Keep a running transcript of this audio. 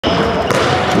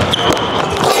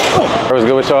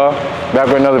with y'all. Back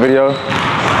with another video.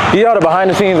 You all the behind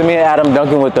the scenes of me and Adam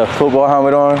dunking with the football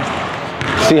helmet on.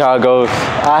 See how it goes.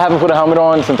 I haven't put a helmet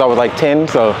on since I was like 10,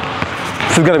 so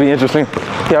this is gonna be interesting.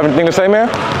 You have anything to say, man?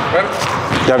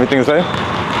 You have anything to say?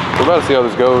 We're about to see how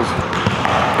this goes.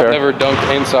 Fair. I've never dunked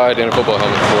inside in a football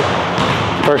helmet before.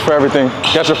 First for everything.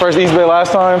 Got your first East Bay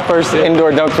last time? First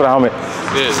indoor dunk with a helmet.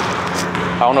 It is.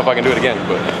 I don't know if I can do it again,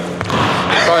 but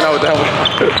probably not with the helmet.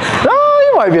 No,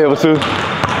 you might be able to.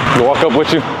 We'll walk up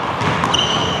with you.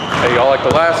 Hey, y'all like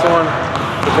the last one?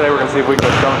 So today we're gonna see if we can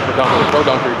go dunk for dunk with a pro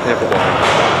dunker in football.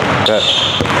 Okay.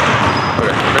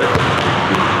 Okay, ready?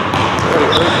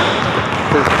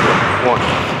 One.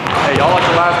 Hey, y'all like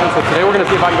the last one? So today we're gonna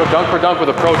see if I can go dunk for dunk with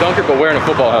a pro dunker, but wearing a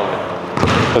football helmet.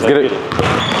 Let's get it.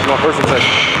 You want first or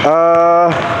second?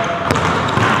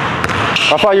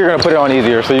 I thought you were gonna put it on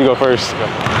easier, so you go first.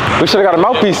 Okay. We should have got a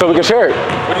mouthpiece so we could share it.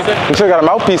 What'd you say? We should have got a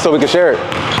mouthpiece so we could share it.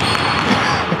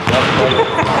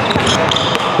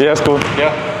 Yeah, that's cool.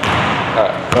 Yeah?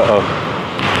 Alright. Uh-oh.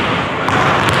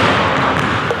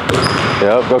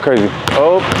 Yep, go crazy.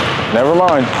 Oh, never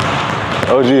mind.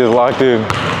 OG is locked in.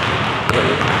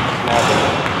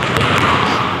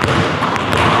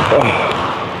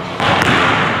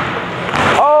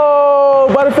 Oh,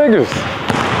 by the fingers.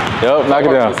 Yep, knock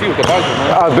it down.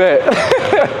 I bet.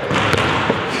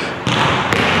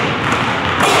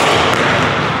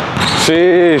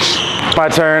 Sheesh. My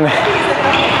turn.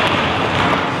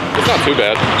 It's not too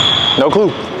bad. No clue.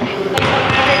 I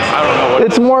don't know what.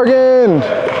 It's Morgan.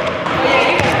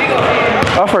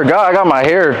 I forgot I got my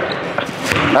hair.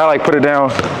 I like put it down.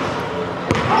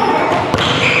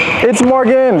 It's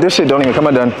Morgan. This shit don't even come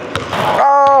undone.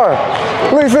 Ah,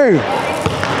 let me see.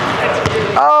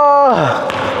 Ah,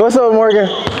 what's up, Morgan?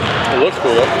 It looks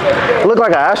cool though. I look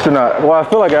like an astronaut. Well, I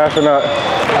feel like an astronaut.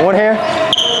 One hand.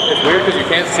 It's weird because you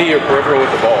can't see your peripheral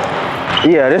with the ball.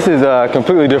 Yeah, this is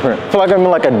completely different. I feel like I'm in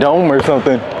like a dome or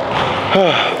something.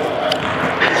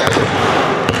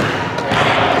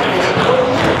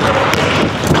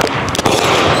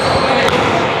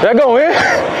 That go in?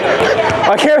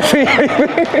 I can't see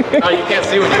anything. No, you can't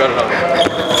see when you got it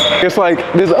on. It's like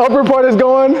this upper part is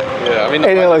going. Yeah, I mean,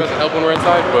 the like, doesn't help when we're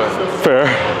inside, but fair.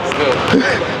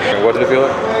 Still. What did it feel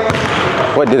like?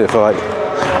 What did it feel like?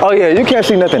 Oh yeah, you can't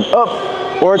see nothing up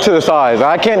or to the sides.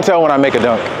 I can't tell when I make a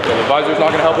dunk. Yeah, the visor's not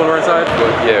gonna help when we're inside,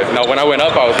 but yeah, no, when I went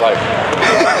up, I was like, I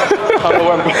don't know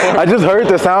where I'm going. I just heard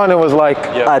the sound and was like,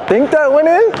 I think that went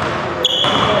in?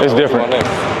 It's different.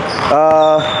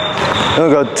 I'm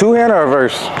gonna go two-hand or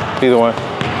reverse? Either one.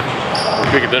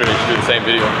 We could literally just do the same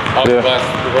video. Off the glass,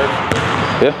 reverse.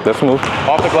 Yeah, that's smooth.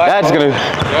 Off the glass. That's gonna.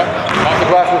 Yeah. Off the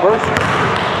glass, reverse.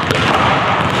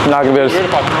 Not gonna be able to. Weird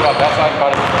if I threw it out that side,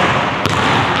 caught it.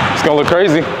 It's gonna look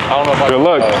crazy. I don't know if I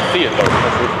can see it though.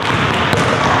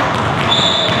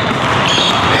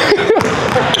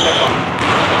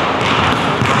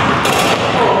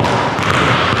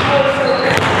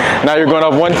 Now you're going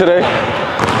up one today? I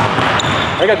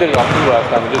think I did it off two last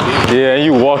time. It just easy. Yeah, and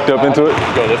you walked up into it?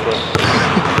 Go this way.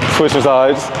 Switch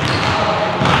sides.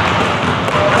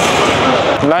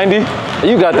 90?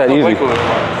 You got that easy.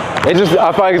 It just,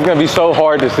 I feel like it's gonna be so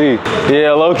hard to see.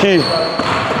 Yeah, low key.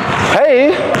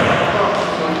 Hey!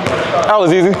 That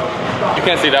was easy. You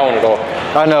can't see that one at all.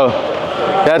 I know.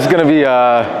 That's gonna be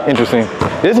interesting.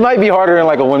 This might be harder than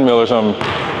like a windmill or something.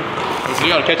 So you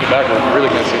gotta catch it backwards. You really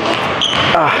can't see.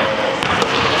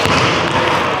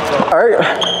 All right,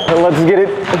 let's get it.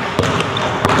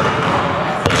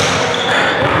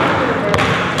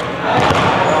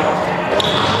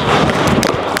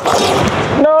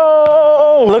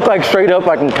 No! Look like straight up,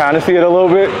 I can kind of see it a little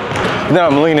bit. Then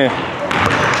I'm leaning.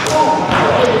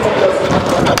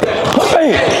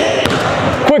 Hey!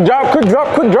 Quick drop, quick drop,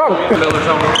 quick drop.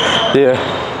 Yeah.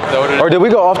 Or did we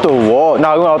go off the wall?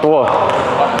 No, we went off the wall.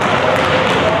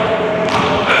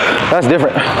 That's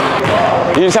different.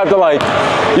 You just have to like,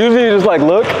 usually you just like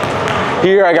look.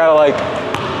 Here I gotta like,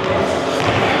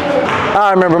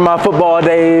 I remember my football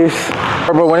days. I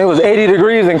remember when it was 80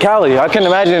 degrees in Cali. I couldn't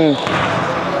imagine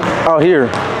out here.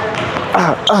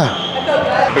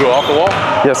 We go off the wall?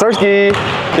 Yeah, Sirski.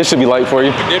 This should be light for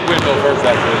you. We did windmill first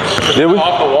actually. Did we?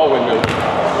 Off the wall windmill.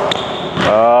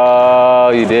 Oh,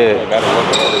 you did. No matter what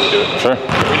we do it. Sure. We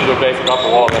just go basic off the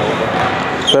wall then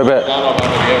windmill. Fair bet. I don't know if I'm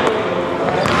gonna be able.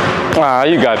 Ah,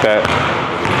 you got that.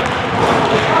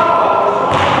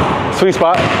 Sweet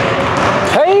spot.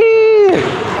 Hey!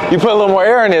 You put a little more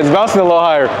air in it. It's bouncing a little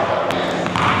higher.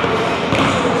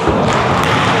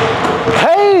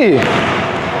 Hey!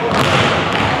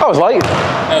 That was light.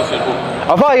 That was simple.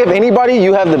 I feel like if anybody,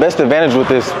 you have the best advantage with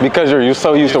this because you're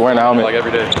so used to wearing a helmet. Like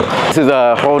every day. This is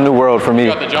a whole new world for me. You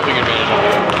got the jumping advantage on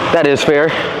it. That is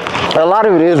fair. A lot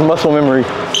of it is muscle memory.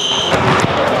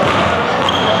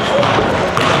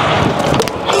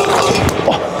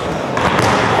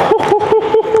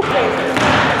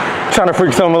 Trying to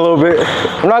freak something a little bit.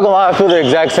 I'm not gonna lie, I feel the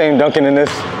exact same dunking in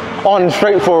this on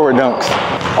straightforward dunks.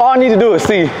 All I need to do is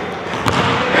see.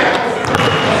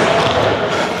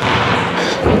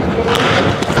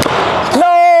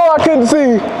 No, I couldn't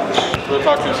see. We'll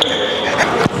talk to you soon.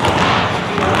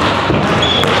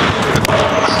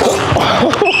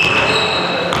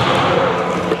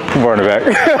 Burn it back.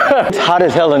 It's hot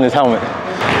as hell in this helmet.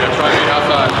 Yeah, try to be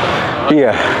outside.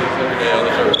 Yeah. Every day on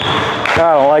the turf. I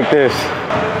don't like this.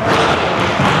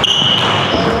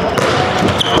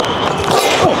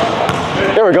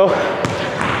 There we go.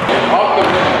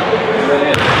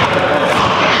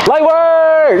 Light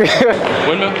work!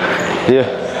 Windmill? Yeah.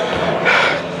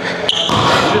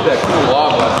 You did that cool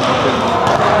log last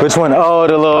time. Which one? Oh,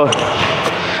 the little.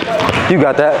 You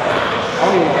got that.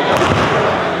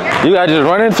 You gotta just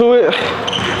run into it.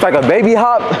 It's like a baby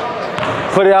hop.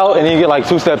 Put it out, and then you get like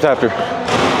 2 steps after.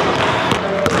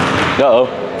 Uh-oh.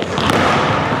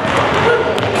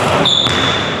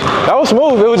 That was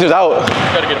smooth, it was just out. You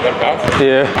gotta get a better bounce.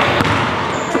 Yeah.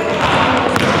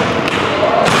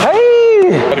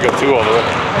 Hey! Gotta go 2 all the way.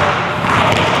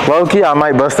 Low key, I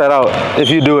might bust that out if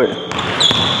you do it.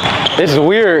 It's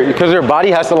weird because your body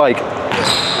has to like.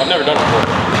 I've never done it before.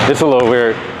 It's a little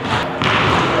weird.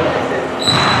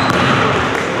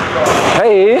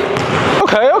 Hey.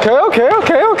 Okay.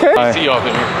 I see you off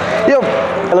in here. Yep.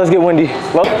 Let's get windy.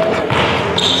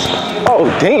 Oh,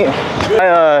 damn.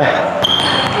 My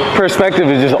perspective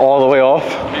is just all the way off.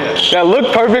 That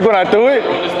looked perfect when I threw it.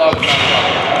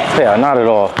 Yeah, not at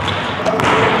all.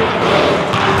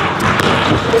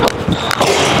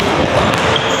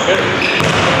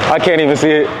 I can't even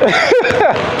see it.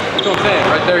 That's what I'm saying.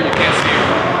 Right there, you can't see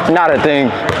it. Not a thing.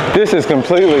 This is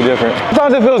completely different.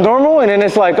 Sometimes it feels normal, and then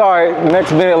it's like, all right, the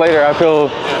next minute later, I feel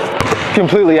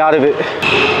completely out of it.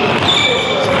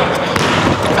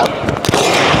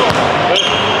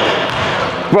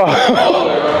 Bro,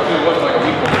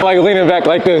 like leaning back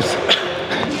like this.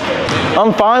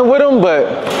 I'm fine with them, but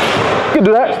you can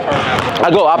do that. I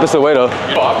go opposite way though.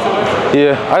 You go opposite way?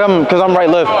 Yeah, because I'm right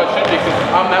left. Oh, it should be, because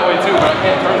I'm that way too, but I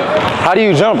can't turn it. How do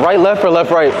you jump? Right, left, or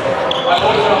left, right? I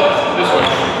always jump this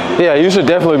way. Yeah, you should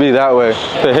definitely be that way.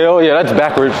 The hill, yeah, that's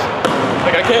backwards.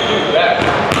 Like I can't do that,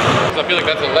 because I feel like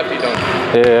that's a lefty dunk.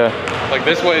 Yeah. Like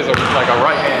this way is like a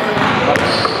right hand.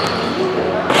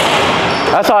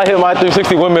 That's how I hit my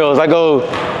 360 windmills. I go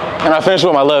and I finish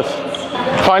with my left.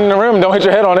 Finding the rim, don't hit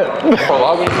your head on it.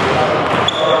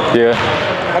 Yeah.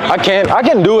 I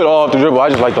can do it all off the dribble. I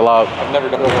just like the lob. I've never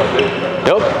done it like this.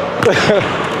 Yep.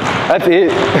 That's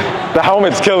it. The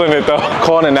helmet's killing it though.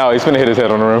 Calling it now, he's gonna hit his head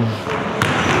on the rim.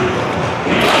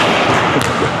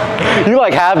 You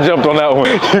like half jumped on that one.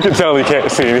 You can tell he can't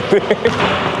see anything.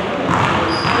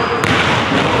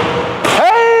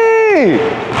 Hey!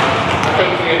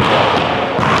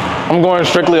 I'm going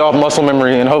strictly off muscle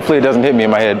memory and hopefully it doesn't hit me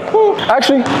in my head.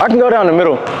 Actually, I can go down the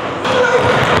middle.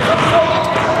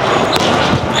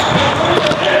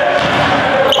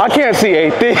 I can't see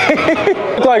a thing.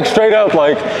 It's like straight up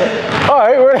like, all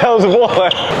right, where the hell's the ball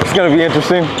at? It's gonna be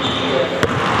interesting.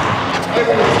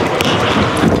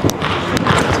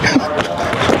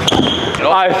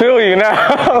 I feel you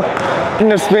now. And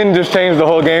the spin just changed the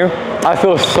whole game. I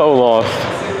feel so lost.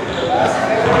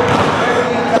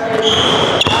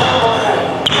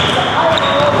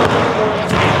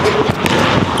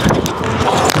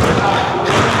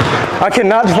 I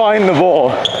cannot find the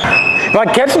ball. If I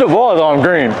catch the ball, though, I'm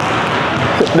green.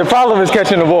 The problem is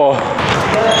catching the ball.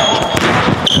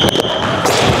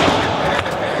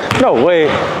 No way.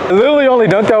 I literally only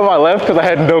dunked out with my left because I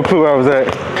had no clue where I was at.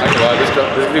 I can lie, this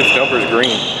dude's jumper is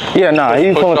green. Yeah, nah,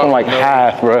 he's pulling from like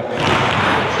half, bro.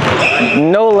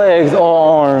 No legs,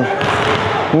 all arm.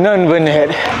 None but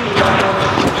net.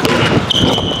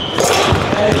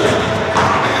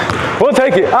 We'll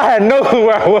take it. I had no clue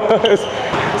where I was.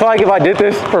 So like if I did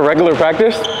this for regular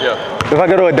practice, if I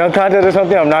go to a dunk contest or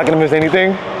something, I'm not gonna miss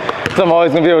anything. So I'm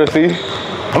always gonna be able to see.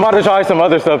 I'm about to try some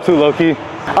other stuff too, low key.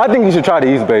 I think you should try the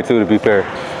East Bay too, to be fair.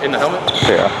 In the helmet?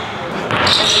 Yeah.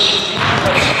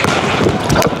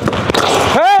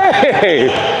 Hey!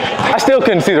 I still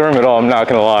couldn't see the rim at all, I'm not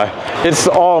gonna lie. It's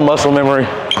all muscle memory.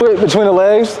 Between the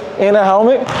legs and the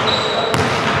helmet.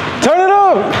 Turn it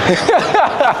up!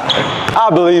 I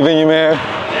believe in you, man.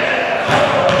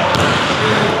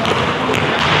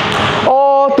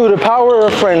 All through the power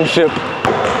of friendship.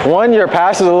 One, your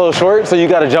pass is a little short, so you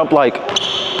gotta jump like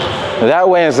that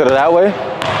way instead of that way.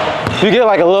 You get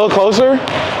like a little closer,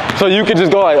 so you can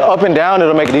just go like up and down,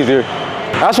 it'll make it easier.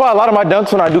 That's why a lot of my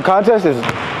dunks when I do contests is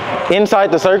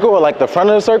inside the circle or like the front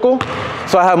of the circle,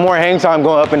 so I have more hang time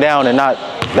going up and down and not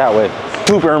that way.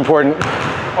 Super important.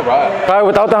 All right. Try it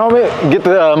without the helmet, get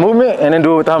the movement, and then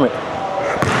do it with the helmet.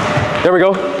 There we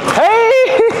go. Hey!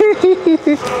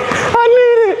 I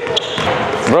need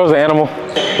it! Bro's an animal.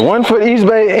 1 foot East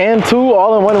Bay and 2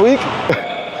 all in 1 week.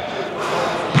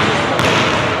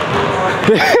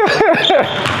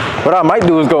 What I might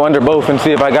do is go under both and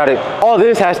see if I got it. All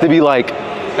this has to be like...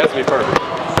 Has to be perfect.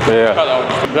 Yeah.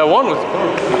 That one was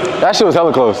perfect. That shit was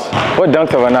hella close. What dunks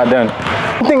have I not done?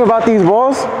 The thing about these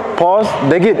balls, pause,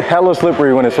 they get hella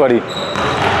slippery when it's sweaty.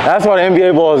 That's why the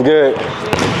NBA ball is good.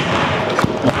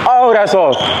 Oh, that's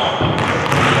off.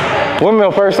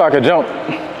 Windmill first so I could jump.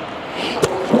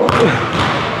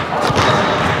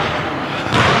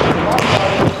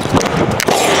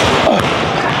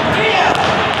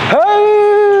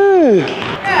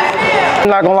 I'm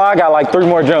not gonna lie, I got like 3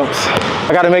 more jumps. I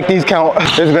gotta make these count.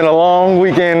 It's been a long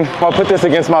weekend. If I put this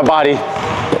against my body,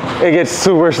 it gets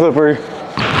super slippery.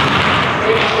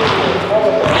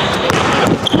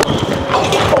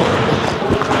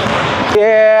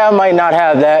 Yeah, I might not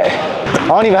have that. I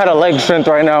don't even have a leg strength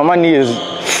right now. My knee is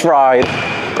fried.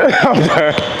 I'm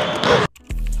done.